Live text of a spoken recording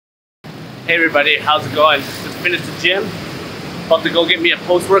Hey everybody, how's it going? Just finished the gym. About to go get me a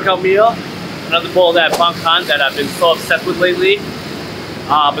post-workout meal. Another bowl of that BANH CANH that I've been so obsessed with lately.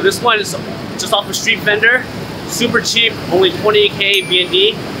 But this one is just off a street vendor. Super cheap, only 20k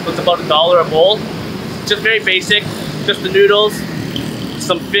BND. So it's about $1 a bowl. Just very basic, just the noodles,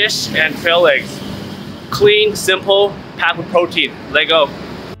 some fish, and quail eggs. Clean, simple, packed with protein. Let go.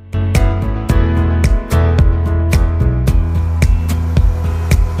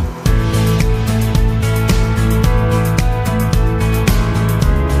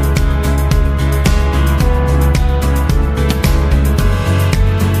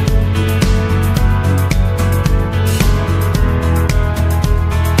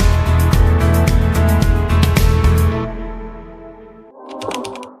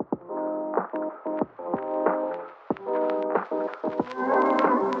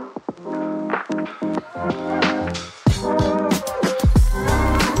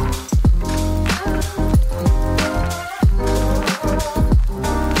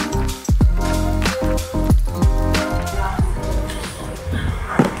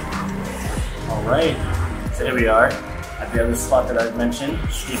 Alright, so here we are at the other spot that I mentioned.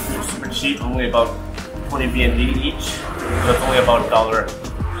 Street food, super cheap, only about 20 BND each. So it's only about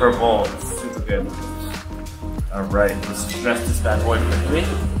 $1 per bowl. Super good. Alright, let's dress this bad boy quickly.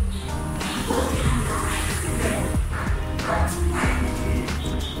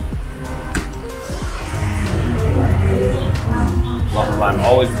 Love the lime,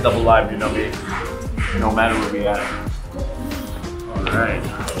 always double lime, you know me. No matter where we at. Alright.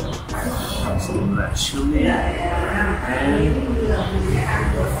 Some of that chili and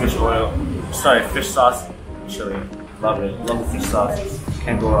fish oil. Sorry, fish sauce, chili. Love it. Love the fish sauce.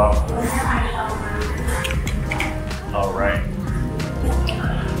 Can't go wrong. Alright.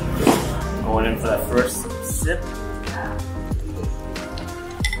 Going in for that first sip.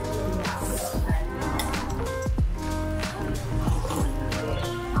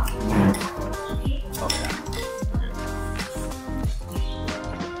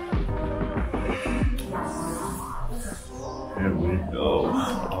 There we go.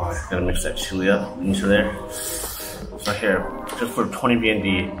 Oh, gotta mix that chili up into there. So here, just for 20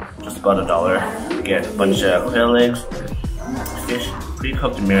 BND, just about $1, you get a bunch of quail eggs, fish,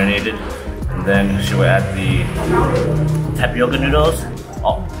 pre-cooked and marinated, and then she will add the tapioca noodles.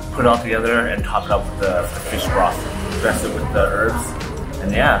 I'll put it all together and top it up with the fish broth. Dress it with the herbs,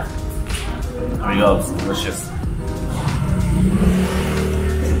 and yeah, there we go. It's delicious.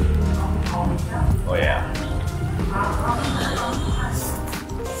 Oh yeah.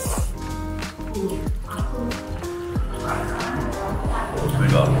 There we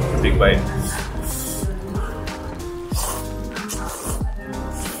go, big bite.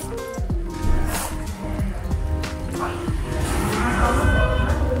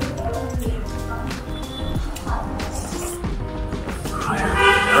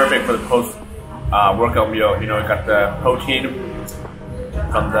 Perfect for the post workout meal. You know, you got the protein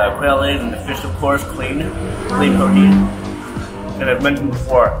from the quail eggs and the fish, of course, clean protein. And I've mentioned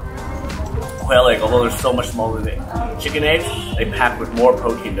before, quail egg, although they're so much smaller than chicken eggs, they pack with more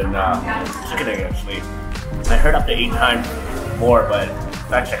protein than chicken egg actually. I heard up to 8 times more, but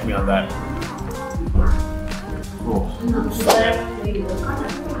fact check me on that. Ooh, so good.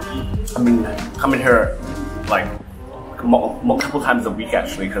 I mean, coming here like multiple times a week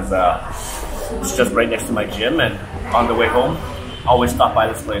actually, because it's just right next to my gym, and on the way home, always stop by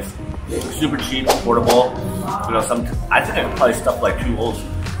this place. Super cheap, affordable. You know, I think I could probably stuff like 2 bowls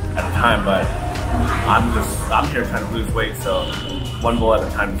at a time, but I'm here trying to lose weight, so 1 bowl at a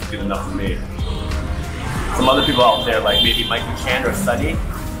time is good enough for me. Some other people out there, like maybe Mikey Chan or Sunny,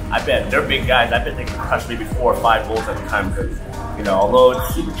 I bet they're big guys. I bet they can crush maybe 4 or 5 bowls at a time, because, you know, although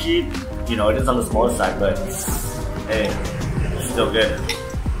it's super cheap, you know, it is on the smaller side, but hey, it's still good.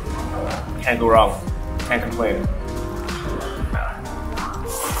 Can't go wrong. Can't complain.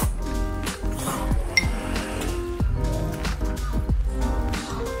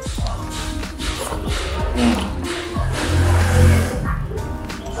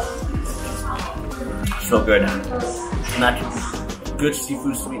 So good. Not good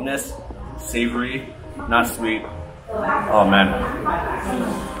seafood sweetness, savory, not sweet. Oh man.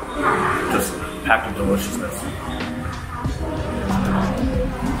 Just packed with deliciousness.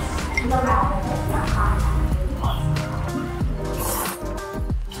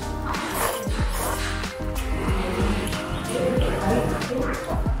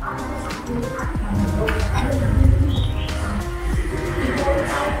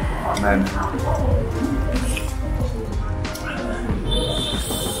 Oh man.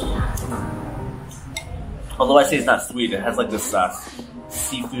 Although I say it's not sweet, it has like this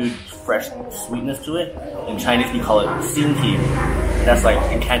seafood, fresh sweetness to it. In Chinese, we call it xin tea. That's like,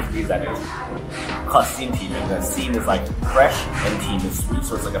 in Cantonese, that is. We call it xin tea, and the xin is like fresh, and tea is sweet,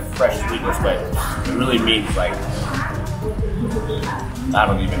 so it's like a fresh sweetness, but it really means like, I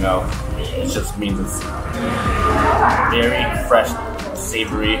don't even know. It just means it's very fresh,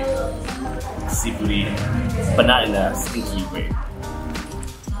 savory, seafoody, but not in a stinky way.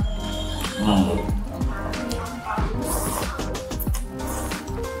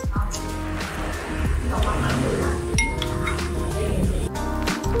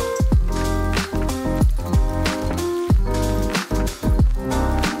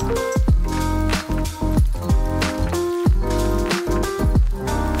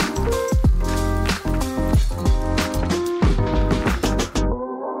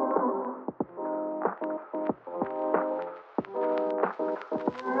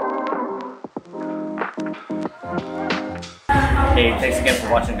 Hey, thanks again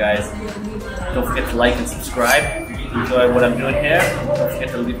for watching, guys. Don't forget to like and subscribe. If you enjoy what I'm doing here, don't forget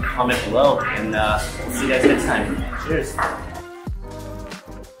to leave a comment below, and we'll see you guys next time. Cheers.